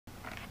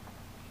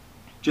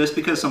Just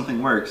because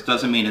something works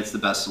doesn't mean it's the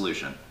best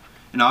solution.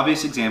 An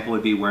obvious example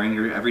would be wearing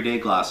your everyday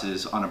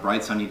glasses on a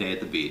bright sunny day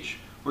at the beach,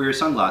 or your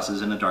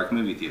sunglasses in a dark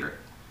movie theater.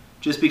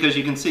 Just because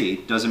you can see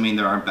doesn't mean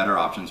there aren't better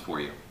options for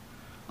you.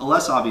 A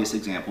less obvious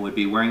example would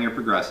be wearing your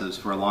progressives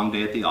for a long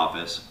day at the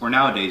office, or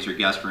nowadays your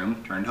guest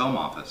room turned home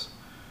office.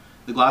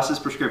 The glasses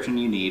prescription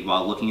you need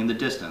while looking in the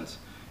distance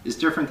is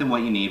different than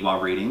what you need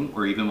while reading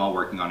or even while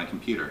working on a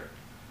computer.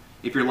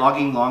 If you're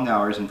logging long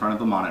hours in front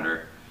of a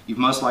monitor, you've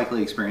most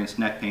likely experienced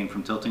neck pain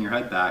from tilting your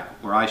head back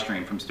or eye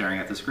strain from staring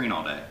at the screen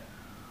all day.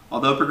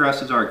 Although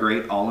progressives are a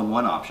great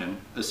all-in-one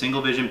option, a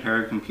single vision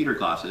pair of computer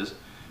glasses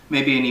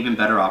may be an even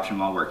better option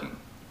while working.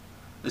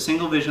 A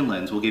single vision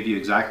lens will give you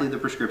exactly the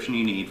prescription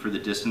you need for the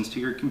distance to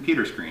your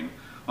computer screen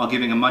while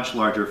giving a much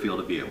larger field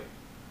of view.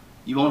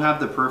 You won't have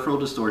the peripheral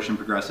distortion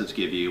progressives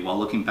give you while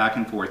looking back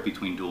and forth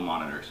between dual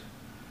monitors.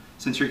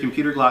 Since your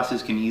computer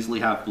glasses can easily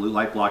have blue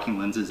light blocking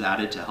lenses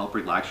added to help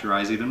relax your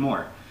eyes even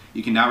more,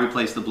 you can now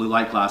replace the blue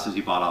light glasses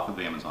you bought off of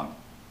Amazon.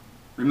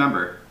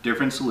 Remember,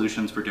 different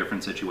solutions for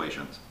different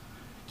situations.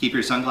 Keep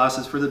your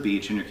sunglasses for the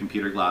beach and your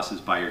computer glasses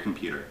by your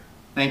computer.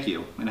 Thank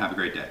you, and have a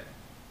great day.